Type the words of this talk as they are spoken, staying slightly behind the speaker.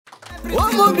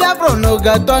Omo Biafra no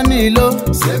gato nilo.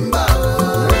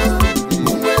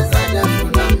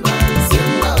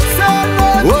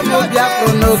 Omo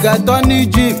Biafra no gato ni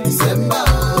Egypt.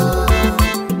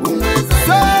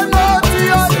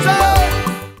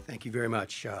 Thank you very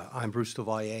much. I'm Bruce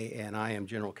Duvalier, and I am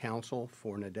General Counsel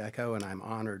for NADECO, and I'm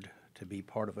honored to be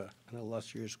part of an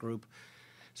illustrious group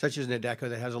such as NADECO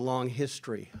that has a long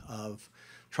history of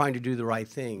trying to do the right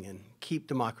thing and keep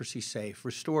democracy safe,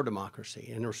 restore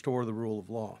democracy, and restore the rule of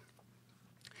law.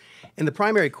 And the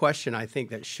primary question I think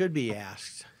that should be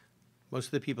asked, most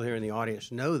of the people here in the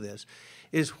audience know this,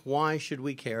 is why should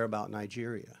we care about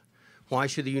Nigeria? Why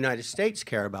should the United States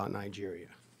care about Nigeria?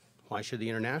 Why should the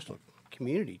international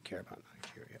community care about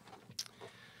Nigeria?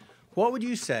 What would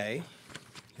you say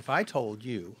if I told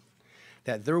you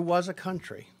that there was a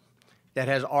country that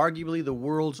has arguably the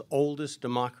world's oldest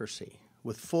democracy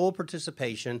with full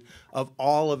participation of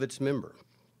all of its members?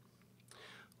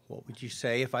 What would you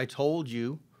say if I told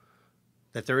you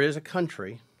that there is a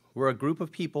country where a group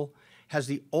of people has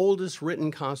the oldest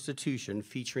written constitution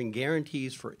featuring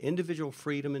guarantees for individual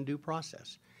freedom and due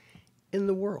process in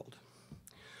the world?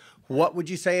 What would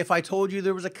you say if I told you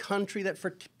there was a country that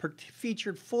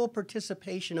featured full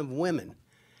participation of women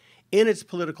in its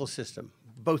political system,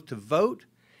 both to vote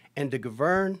and to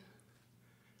govern?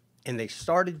 And they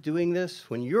started doing this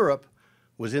when Europe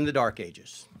was in the Dark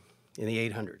Ages, in the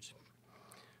 800s.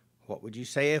 What would you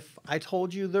say if I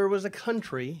told you there was a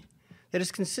country that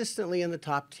is consistently in the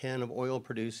top 10 of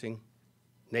oil-producing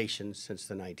nations since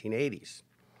the 1980s?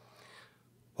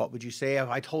 What would you say if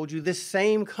I told you this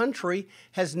same country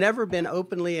has never been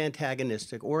openly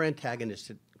antagonistic or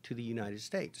antagonistic to the United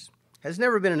States, has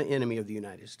never been an enemy of the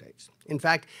United States, in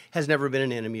fact, has never been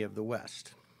an enemy of the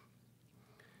West?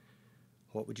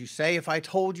 What would you say if I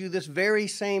told you this very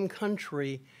same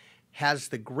country has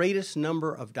the greatest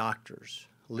number of doctors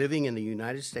living in the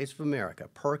United States of America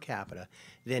per capita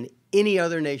than any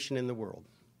other nation in the world?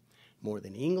 More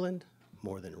than England,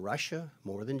 more than Russia,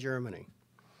 more than Germany.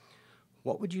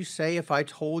 What would you say if I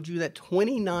told you that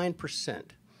 29%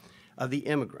 of the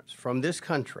immigrants from this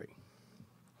country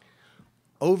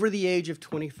over the age of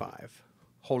 25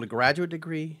 hold a graduate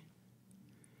degree,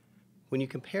 when you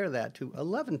compare that to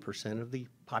 11% of the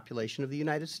population of the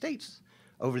United States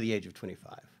over the age of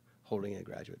 25 holding a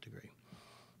graduate degree?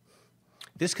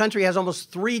 This country has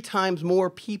almost 3 times more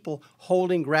people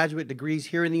holding graduate degrees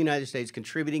here in the United States,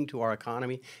 contributing to our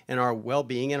economy and our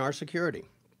well-being and our security.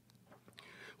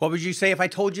 What would you say if I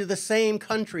told you the same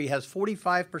country has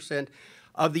 45%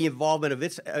 of the involvement of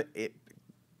its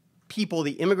people,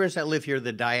 the immigrants that live here,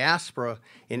 the diaspora,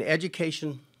 in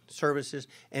education services,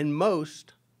 and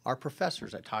most are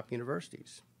professors at top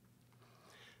universities?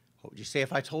 What would you say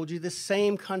if I told you the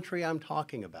same country I'm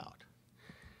talking about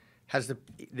has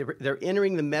they're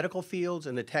entering the medical fields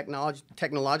and the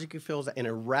technological fields in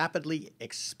a rapidly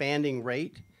expanding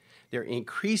rate? They're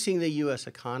increasing the U.S.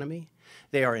 economy.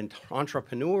 They are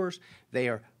entrepreneurs. They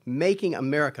are making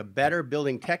America better,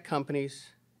 building tech companies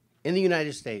in the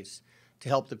United States to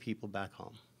help the people back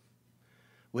home.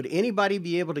 Would anybody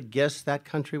be able to guess that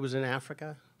country was in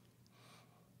Africa?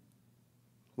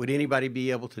 Would anybody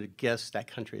be able to guess that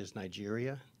country is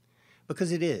Nigeria?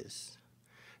 Because it is.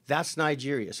 That's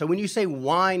Nigeria. So when you say,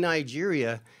 why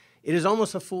Nigeria, it is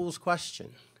almost a fool's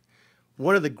question.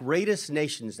 One of the greatest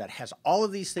nations that has all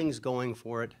of these things going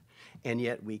for it, and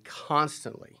yet we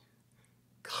constantly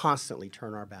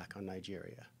turn our back on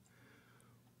Nigeria.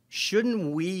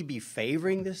 Shouldn't we be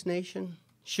favoring this nation?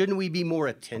 Shouldn't we be more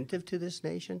attentive to this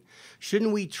nation?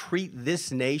 Shouldn't we treat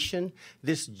this nation,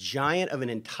 this giant of an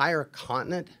entire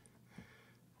continent,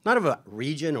 not of a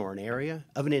region or an area,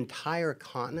 of an entire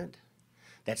continent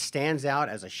that stands out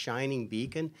as a shining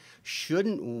beacon?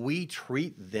 Shouldn't we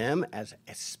treat them as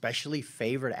especially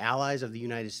favored allies of the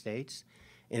United States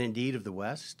and indeed of the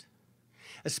West?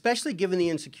 Especially given the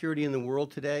insecurity in the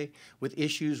world today with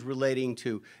issues relating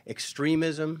to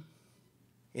extremism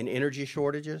and energy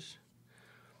shortages.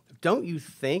 Don't you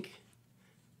think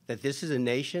that this is a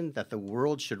nation that the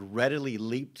world should readily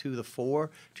leap to the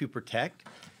fore to protect,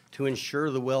 to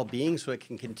ensure the well-being so it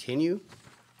can continue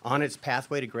on its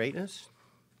pathway to greatness?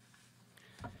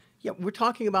 Yeah, we're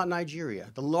talking about Nigeria,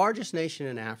 the largest nation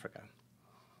in Africa.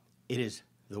 It is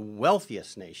the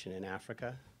wealthiest nation in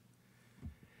Africa,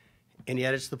 and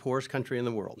yet it's the poorest country in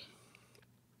the world.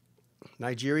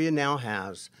 Nigeria now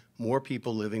has more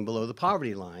people living below the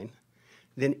poverty line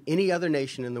than any other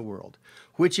nation in the world,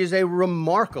 which is a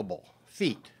remarkable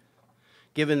feat,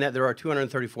 given that there are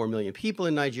 234 million people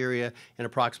in Nigeria and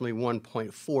approximately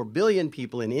 1.4 billion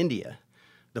people in India,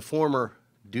 the former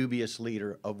dubious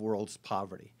leader of world's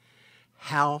poverty.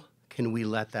 How can we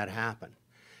let that happen?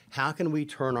 How can we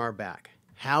turn our back?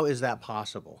 How is that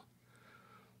possible?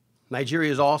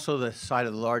 Nigeria is also the site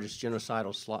of the largest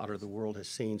genocidal slaughter the world has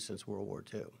seen since World War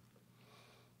II.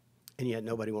 And yet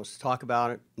nobody wants to talk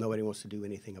about it. Nobody wants to do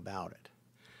anything about it.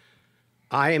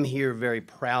 I am here very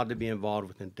proud to be involved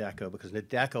with NDECO because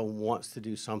NDECO wants to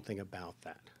do something about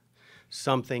that.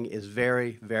 Something is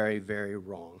very, very, very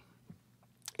wrong.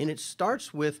 And it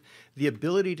starts with the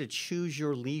ability to choose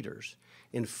your leaders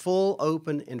in full,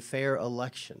 open, and fair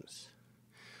elections.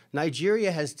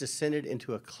 Nigeria has descended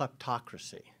into a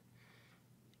kleptocracy.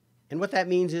 And what that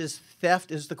means is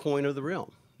theft is the coin of the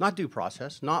realm. Not due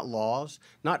process, not laws,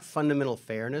 not fundamental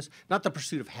fairness, not the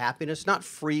pursuit of happiness, not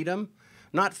freedom,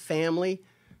 not family,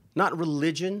 not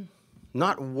religion,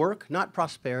 not work, not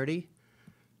prosperity,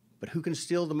 but who can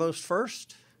steal the most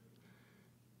first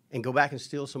and go back and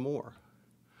steal some more.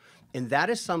 And that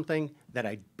is something that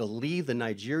I believe the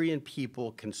Nigerian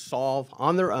people can solve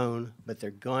on their own, but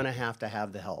they're going to have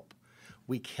the help.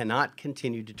 We cannot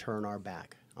continue to turn our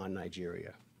back on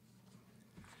Nigeria.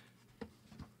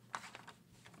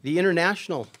 The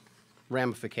international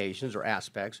ramifications or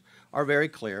aspects are very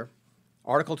clear.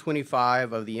 Article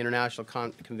 25 of the International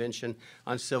Convention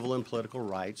on Civil and Political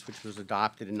Rights, which was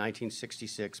adopted in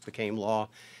 1966, became law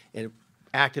and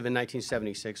active in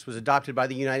 1976, was adopted by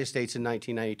the United States in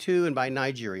 1992 and by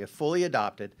Nigeria, fully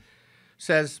adopted,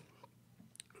 says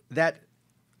that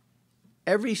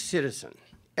every citizen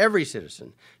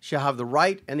shall have the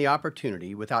right and the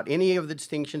opportunity, without any of the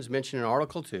distinctions mentioned in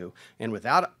Article 2 and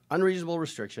without unreasonable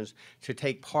restrictions, to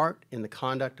take part in the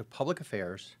conduct of public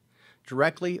affairs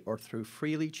directly or through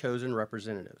freely chosen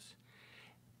representatives,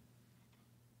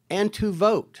 and to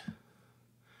vote.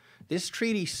 This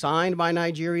treaty signed by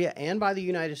Nigeria and by the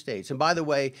United States, and by the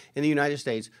way, in the United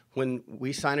States, when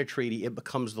we sign a treaty, it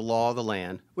becomes the law of the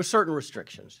land with certain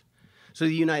restrictions. So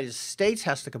the United States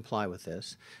has to comply with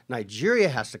this. Nigeria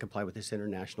has to comply with this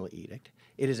international edict.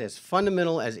 It is as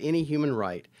fundamental as any human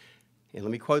right. And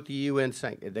let me quote the UN,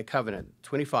 the Covenant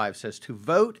 25 says, to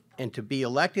vote and to be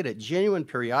elected at genuine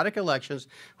periodic elections,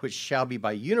 which shall be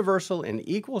by universal and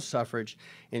equal suffrage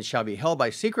and shall be held by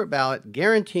secret ballot,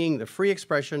 guaranteeing the free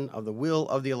expression of the will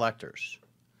of the electors.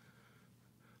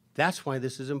 That's why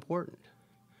this is important.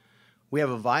 We have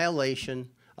a violation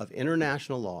of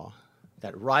international law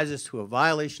that rises to a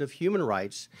violation of human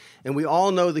rights, and we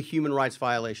all know the human rights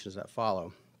violations that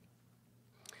follow.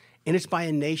 And it's by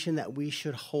a nation that we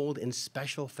should hold in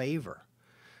special favor,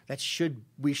 that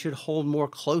we should hold more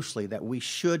closely, that we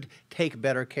should take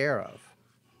better care of.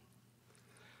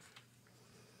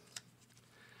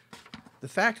 The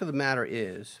fact of the matter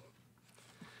is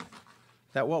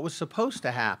that what was supposed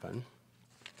to happen,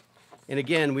 and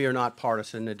again, we are not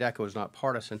partisan, NDECO is not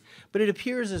partisan, but it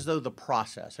appears as though the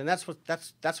process, and that's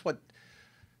what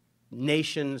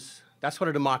nations, that's what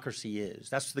a democracy is.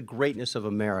 That's the greatness of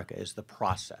America, is the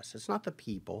process. It's not the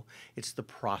people, it's the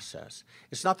process.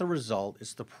 It's not the result,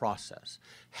 it's the process.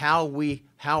 How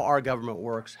our government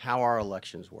works, how our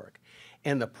elections work.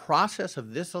 And the process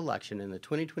of this election in the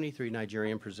 2023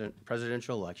 Nigerian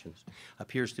presidential elections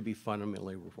appears to be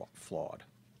fundamentally flawed.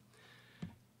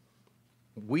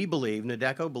 We believe,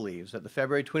 NDECO believes, that the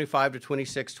February 25 to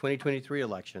 26, 2023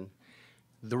 election,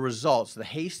 the results, the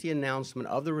hasty announcement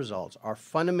of the results, are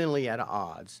fundamentally at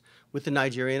odds with the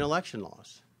Nigerian election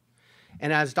laws.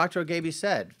 And as Dr. Ogebi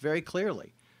said very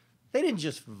clearly, they didn't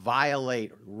just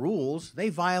violate rules, they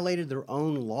violated their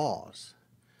own laws.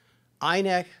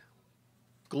 INEC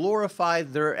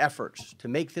glorified their efforts to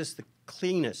make this the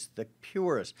cleanest, the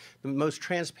purest, the most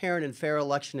transparent and fair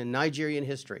election in Nigerian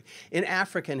history, in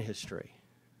African history.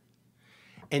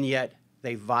 And yet,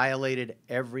 they violated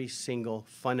every single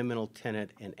fundamental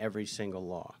tenet in every single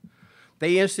law.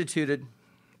 They instituted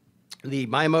the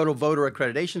bimodal voter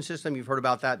accreditation system. You've heard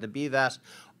about that, the BVAS.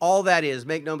 All that is,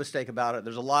 make no mistake about it,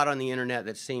 there's a lot on the internet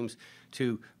that seems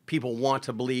to, people want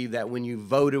to believe that when you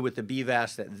voted with the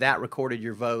BVAS, that recorded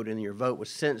your vote and your vote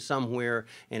was sent somewhere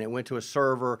and it went to a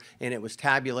server and it was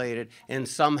tabulated and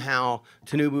somehow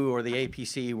Tinubu or the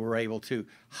APC were able to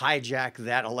hijack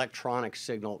that electronic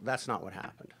signal. That's not what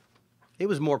happened. It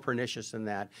was more pernicious than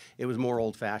that. It was more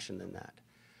old-fashioned than that.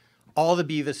 All the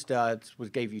BVAS does was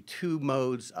gave you two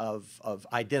modes of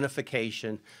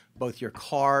identification, both your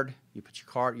card, you put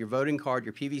your voting card,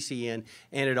 your PVC in,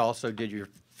 and it also did your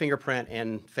fingerprint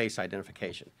and face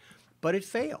identification. But it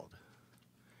failed.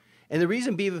 And the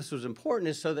reason BVAS was important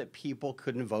is so that people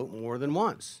couldn't vote more than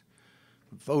once.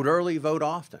 Vote early, vote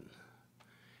often.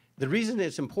 The reason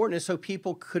it's important is so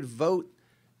people could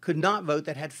not vote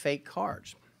that had fake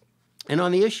cards. And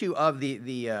on the issue of the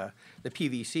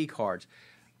PVC cards,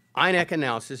 INEC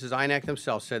announced, this is INEC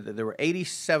themselves, said that there were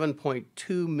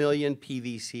 87.2 million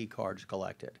PVC cards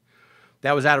collected.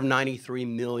 That was out of 93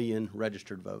 million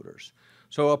registered voters.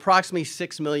 So approximately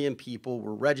 6 million people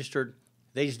were registered.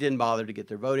 They just didn't bother to get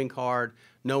their voting card.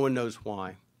 No one knows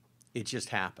why. It just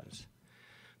happens.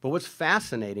 But what's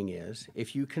fascinating is,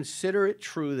 if you consider it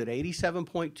true that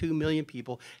 87.2 million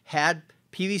people had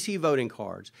PVC voting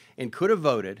cards and could have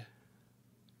voted,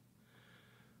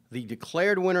 the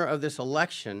declared winner of this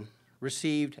election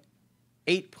received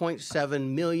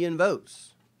 8.7 million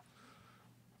votes.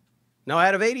 Now,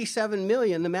 out of 87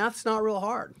 million, the math's not real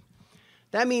hard.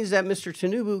 That means that Mr.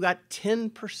 Tinubu got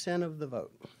 10% of the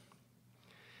vote.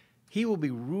 He will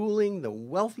be ruling the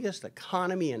wealthiest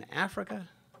economy in Africa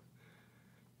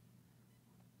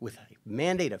with a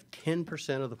mandate of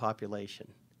 10% of the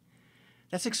population.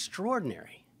 That's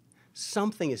extraordinary.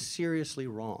 Something is seriously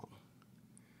wrong.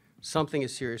 Something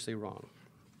is seriously wrong.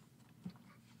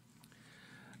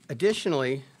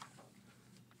 Additionally,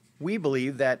 we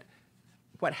believe that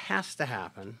what has to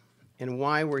happen and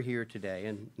why we're here today,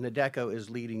 and NADECO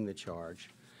is leading the charge,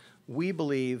 we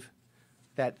believe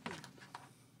that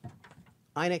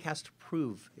INEC has to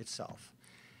prove itself.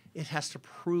 It has to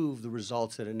prove the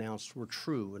results it announced were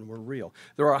true and were real.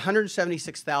 There are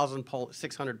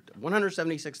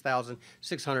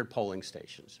 176,600 polling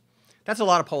stations. That's a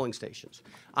lot of polling stations.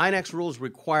 INEC's rules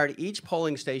required each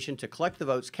polling station to collect the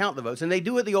votes, count the votes, and they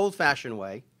do it the old-fashioned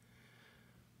way.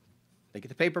 They get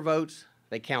the paper votes,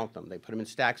 they count them. They put them in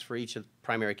stacks for each of the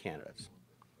primary candidates.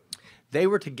 They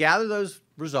were to gather those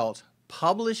results,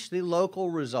 publish the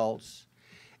local results,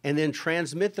 and then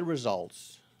transmit the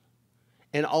results,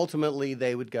 and ultimately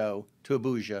they would go to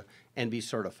Abuja and be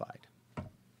certified.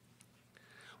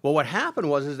 Well, what happened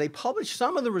was they published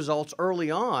some of the results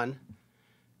early on,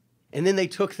 and then they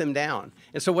took them down.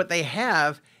 And so what they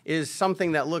have is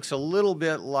something that looks a little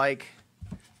bit like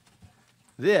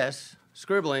this,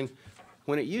 scribbling,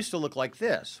 when it used to look like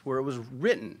this, where it was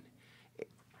written.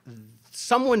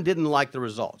 Someone didn't like the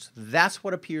results. That's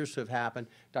what appears to have happened.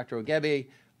 Dr. Ogebe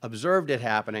observed it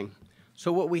happening.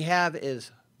 So what we have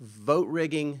is vote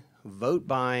rigging, vote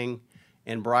buying,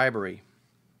 and bribery.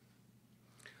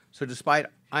 So despite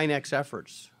INEC's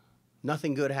efforts,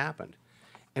 nothing good happened.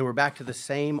 And we're back to the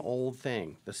same old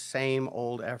thing, the same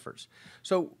old efforts.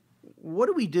 So what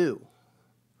do we do?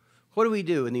 What do we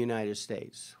do in the United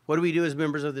States? What do we do as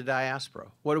members of the diaspora?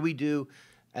 What do we do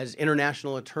as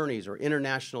international attorneys or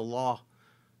international law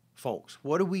folks?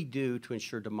 What do we do to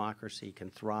ensure democracy can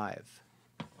thrive?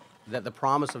 That the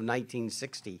promise of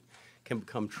 1960 can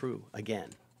become true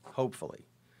again, hopefully.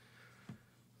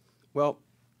 Well,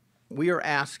 we are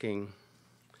asking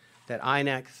that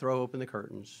INEC throw open the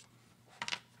curtains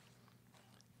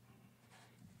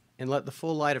and let the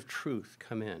full light of truth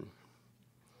come in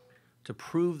to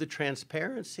prove the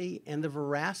transparency and the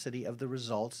veracity of the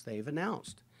results they've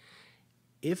announced.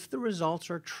 If the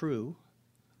results are true,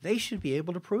 they should be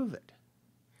able to prove it.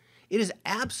 It is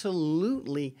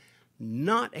absolutely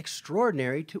not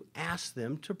extraordinary to ask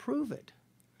them to prove it.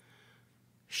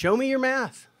 Show me your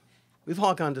math. We've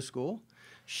all gone to school.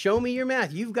 Show me your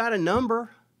math. You've got a number.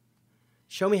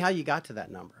 Show me how you got to that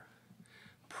number.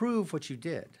 Prove what you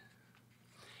did.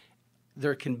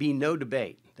 There can be no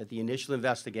debate that the initial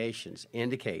investigations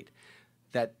indicate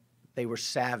that they were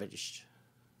savaged.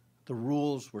 The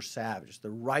rules were savaged. The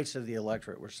rights of the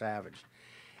electorate were savaged.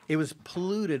 It was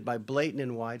polluted by blatant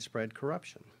and widespread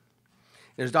corruption.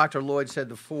 And as Dr. Lloyd said,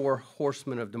 the four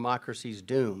horsemen of democracy's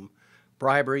doom,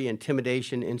 bribery,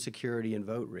 intimidation, insecurity, and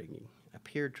vote rigging,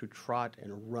 appeared to trot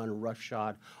and run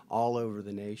roughshod all over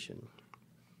the nation.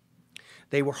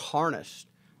 They were harnessed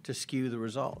to skew the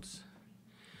results.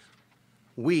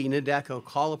 We, NADECO,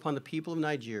 call upon the people of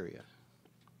Nigeria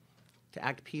to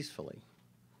act peacefully,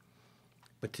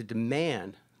 but to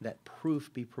demand that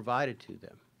proof be provided to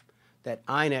them, that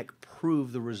INEC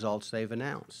prove the results they've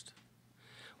announced.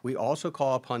 We also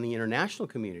call upon the international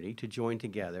community to join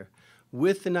together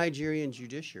with the Nigerian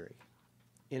judiciary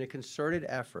in a concerted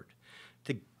effort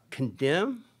to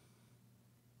condemn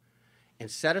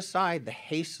and set aside the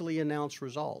hastily announced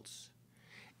results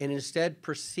and instead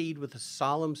proceed with the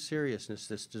solemn seriousness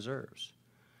this deserves.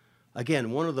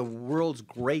 Again, one of the world's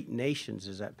great nations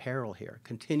is at peril here,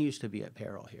 continues to be at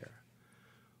peril here.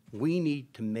 We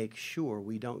need to make sure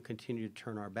we don't continue to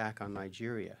turn our back on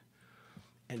Nigeria.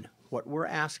 And what we're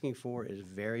asking for is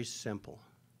very simple.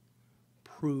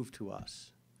 Prove to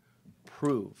us.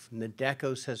 Prove.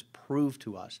 NADECO says prove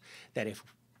to us that if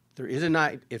there is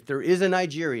a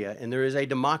Nigeria and there is a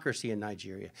democracy in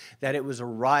Nigeria, that it was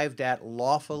arrived at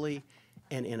lawfully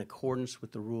and in accordance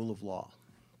with the rule of law.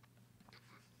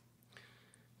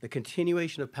 The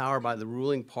continuation of power by the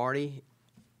ruling party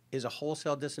is a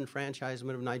wholesale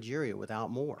disenfranchisement of Nigeria without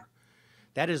more.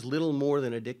 That is little more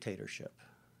than a dictatorship.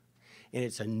 And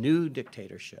it's a new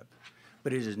dictatorship.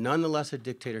 But it is nonetheless a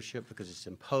dictatorship because it's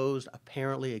imposed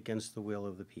apparently against the will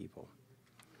of the people.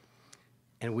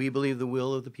 And we believe the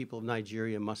will of the people of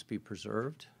Nigeria must be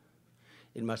preserved,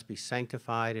 it must be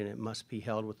sanctified, and it must be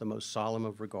held with the most solemn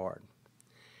of regard.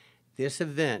 This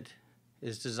event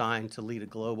is designed to lead a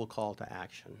global call to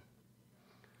action,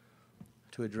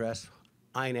 to address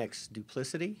INEC's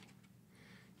duplicity,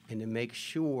 and to make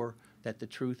sure that the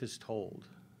truth is told,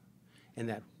 and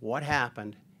that what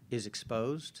happened is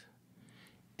exposed,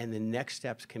 and the next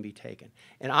steps can be taken.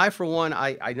 And I, for one,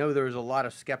 I know there was a lot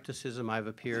of skepticism. I've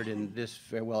appeared in this,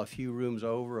 well, a few rooms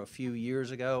over a few years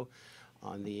ago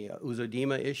on the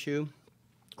Uzodimma issue.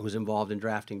 I was involved in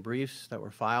drafting briefs that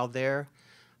were filed there.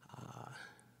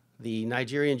 The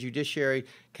Nigerian judiciary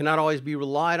cannot always be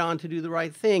relied on to do the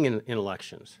right thing in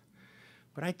elections.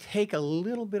 But I take a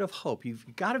little bit of hope.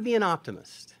 You've got to be an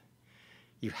optimist.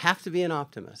 You have to be an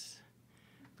optimist.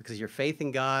 Because your faith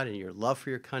in God and your love for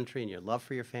your country and your love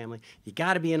for your family, you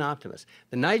got to be an optimist.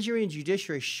 The Nigerian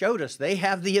judiciary showed us they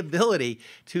have the ability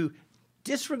to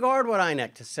disregard what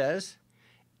INEC says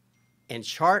and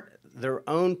chart their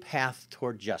own path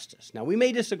toward justice. Now, we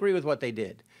may disagree with what they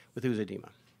did with Uzodimma.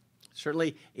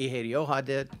 Certainly,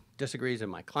 Ihe disagrees,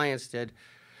 and my clients did,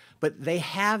 but they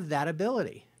have that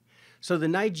ability. So the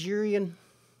Nigerian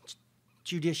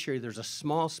judiciary, there's a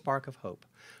small spark of hope.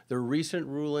 The recent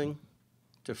ruling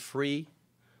to free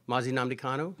Mazi Nnamdi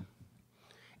Kanu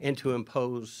and to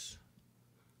impose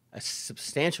a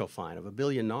substantial fine of 1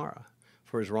 billion naira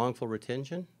for his wrongful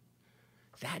retention,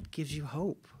 that gives you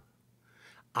hope.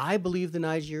 I believe the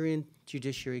Nigerian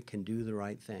judiciary can do the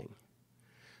right thing.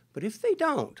 But if they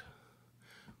don't,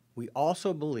 we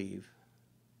also believe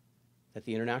that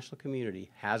the international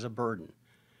community has a burden.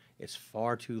 It's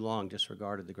far too long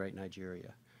disregarded the great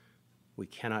Nigeria. We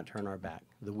cannot turn our back.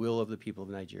 The will of the people of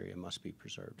Nigeria must be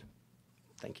preserved.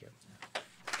 Thank you.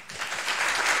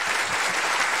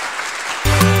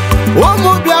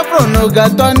 Womo Biafra no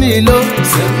gato nilo.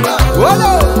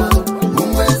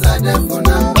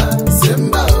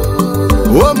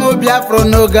 Womo Biafra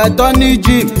no gato ni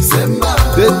Jim.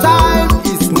 The time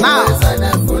is now.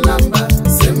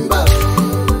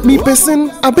 Me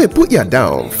person, abe put ya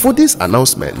down for this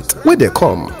announcement where they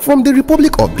come from the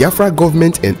Republic of Biafra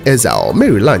government in exile,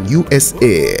 Maryland,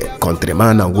 USA.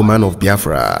 Countryman and woman of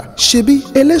Biafra.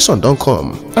 Shebi, election don't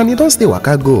come and you don't stay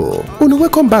waka go. Unu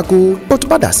welcome back but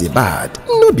bad as a bad.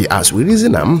 No be as we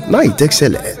reason am, now it takes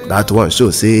shele. That one show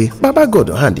say, Baba God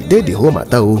on hand dey the home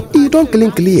matter he don't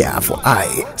clear for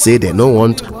eye. Say they no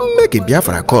want make a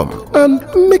Biafra come and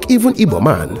make even Igbo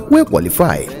man we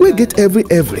qualify, we get every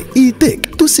he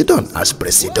take to sit down as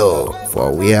president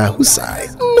for where who side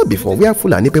no before we are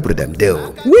Fulani people them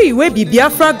do. We be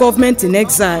Biafra government in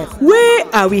exile. Where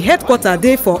are we headquartered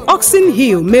day for Oxon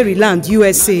Hill, Maryland,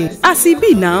 USA. As it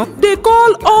be now, they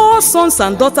call all sons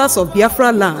and daughters of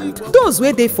Biafra land, those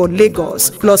where they for Lagos,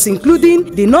 plus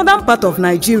including the northern part of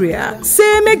Nigeria.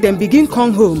 Say make them begin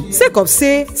come home. Sake of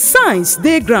say science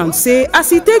they ground say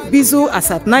as it take Bizo as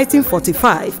at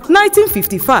 1945,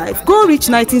 1955, go reach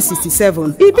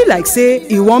 1967. It be like say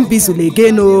he won't Bizo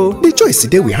again. The choice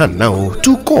today we have now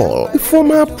to call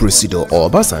former President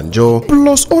Obasanjo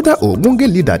plus other Ogbonge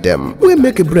leader them we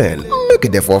make a brain make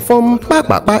it for form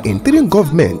Papa interim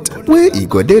government where he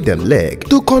go dey them leg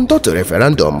to conduct a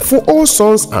referendum for all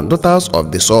sons and daughters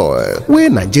of the soil where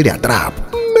Nigeria trap.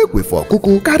 Make we for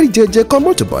kuku carry jeje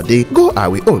comot body go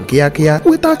our own kia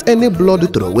without any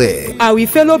blood throw away. Our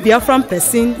fellow Biafran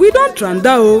person, we don't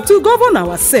tranda to govern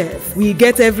ourselves. We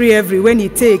get every when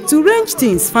it take to range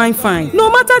things fine.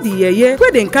 No matter the year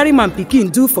where they carry man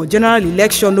pikin do for general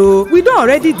election we don't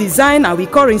already design our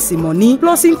currency money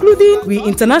plus including we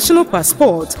international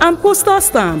passport and postal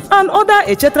stamp and other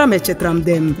etc.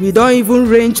 them. We don't even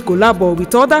range collabo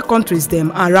with other countries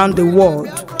them around the world.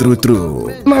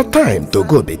 True. Now time to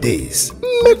go be this.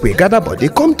 Make we gather body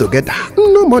come together,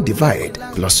 no more divide,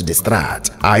 plus the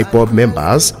strat. IPOB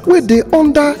members where they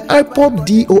under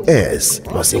IPOB DOS,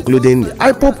 plus including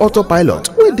IPOB autopilot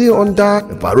where they under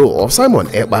the parole of Simon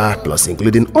Ekpa, plus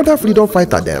including other freedom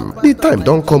fighter them. The time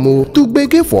don't come to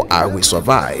beg for our we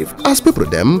survive. As people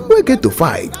them we get to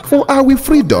fight for our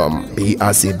freedom.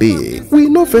 BRCB. We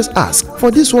no first ask for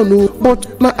this one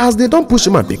but now as they don't push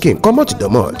man picking come out the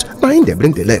mud, now in they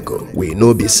bring the Lego. We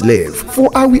no be slave for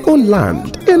our own land.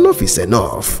 Enough is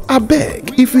enough. I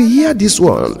beg, if you hear this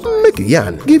one, make a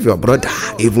yarn, give your brother,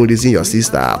 even reason your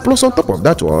sister, plus on top of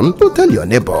that one, to tell your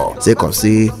neighbor. Say,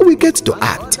 say, we get to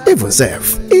act, even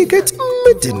self. It get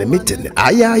meeting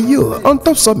ayayo on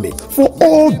top summit for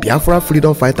all Biafra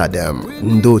freedom fighter them.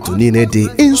 Ndo to nine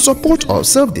in support of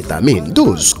self-determined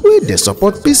those who they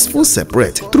support peaceful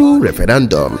separate through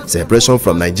referendum separation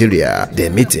from Nigeria. The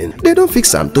meeting they don't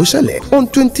fix am to shele on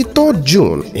 23rd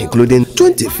June, including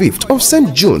 25th of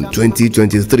St. June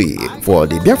 2023 for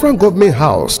the Biafran Government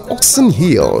House, Oxon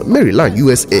Hill, Maryland,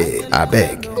 USA.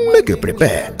 Abeg, make you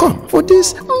prepare. Come for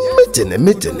this meeting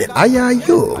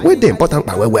ayayo where the important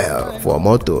power well. For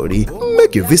more story,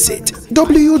 make you visit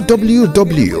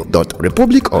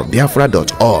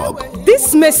www.republicofbiafra.org.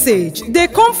 This message they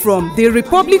come from the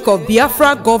Republic of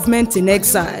Biafra Government in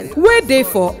Exile, where they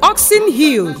for Oxon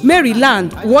Hill,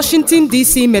 Maryland, Washington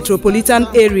DC metropolitan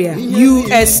area,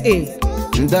 USA.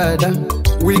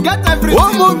 We got everything.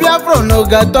 Omo Biafra no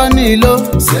got Tonilo.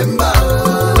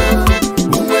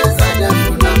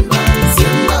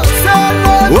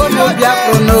 Omo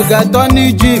Biafra no got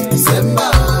Egypt.